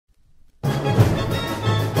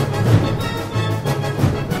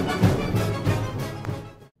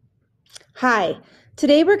Hi,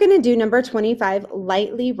 today we're going to do number 25,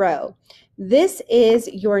 lightly row. This is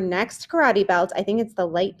your next karate belt. I think it's the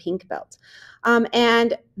light pink belt.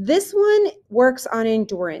 And this one works on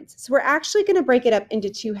endurance. So we're actually going to break it up into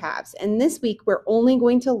two halves. And this week we're only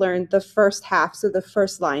going to learn the first half. So the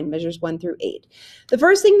first line, measures 1 through 8. The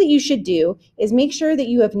first thing that you should do is make sure that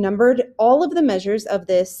you have numbered all of the measures of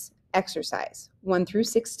this exercise, 1 through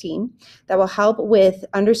 16. That will help with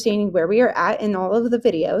understanding where we are at in all of the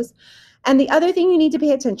videos. And the other thing you need to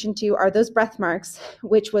pay attention to are those breath marks,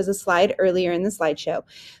 which was a slide earlier in the slideshow.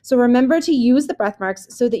 So remember to use the breath marks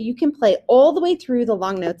so that you can play all the way through the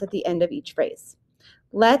long notes at the end of each phrase.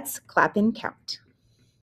 Let's clap and count.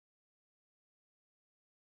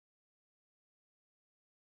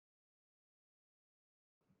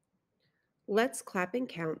 Let's clap and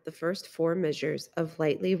count the first 4 measures of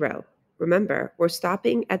lightly row. Remember, we're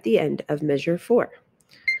stopping at the end of measure 4.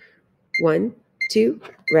 1, 2,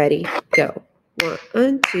 ready, go.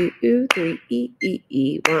 1, 2, 3, e, e,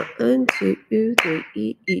 e. 1, 2, 3,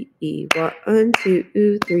 e, e, e. 1,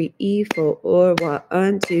 2, 3, e, 4.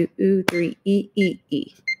 1, 2, 3, e, e,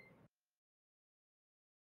 e.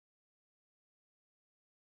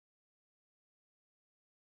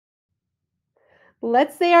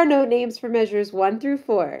 Let's say our note names for measures 1 through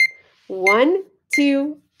 4. 1,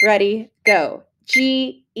 2, ready, go.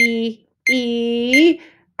 G, E, E,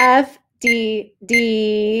 F, D,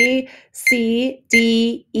 D, C,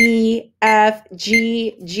 D, E, F,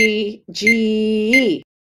 G, G, G.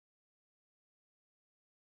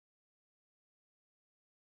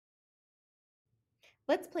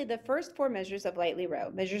 Let's play the first 4 measures of lightly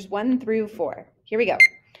row, measures 1 through 4. Here we go.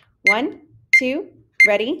 1, 2,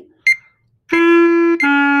 ready.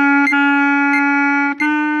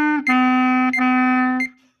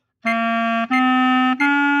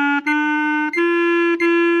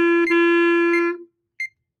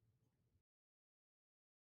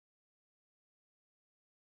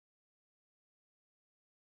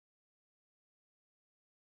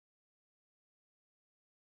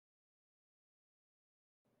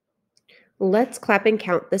 Let's clap and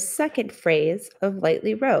count the second phrase of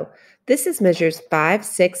lightly row. This is measures 5,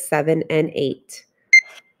 6, 7, and 8.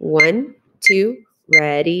 1, 2,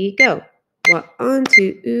 ready, go. 1,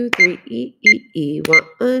 2, 3, e, e, e.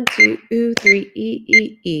 1, 2, 3, e,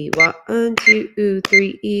 e, e. 1, 2,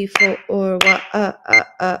 3, e, 4.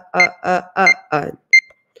 1.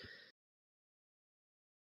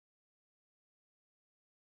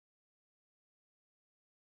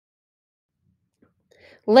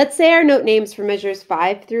 Let's say our note names for measures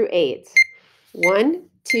 5 through 8. 1,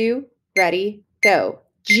 2, ready, go.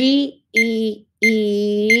 G, E,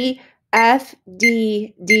 E, F,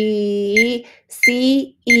 D, D,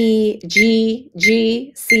 C, E, G,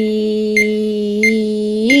 G,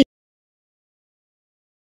 C.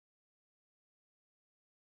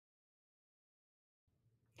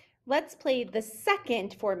 Let's play the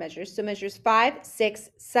second 4 measures, so measures 5, 6,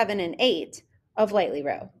 7, and 8 of lightly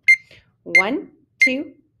row. 1,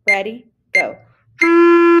 2, ready, go.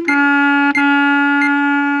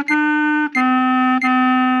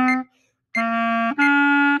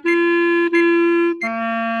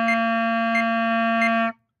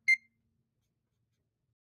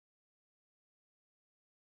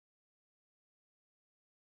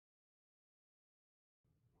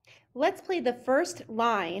 Let's play the first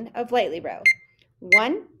line of lightly row.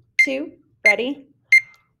 1, 2, ready.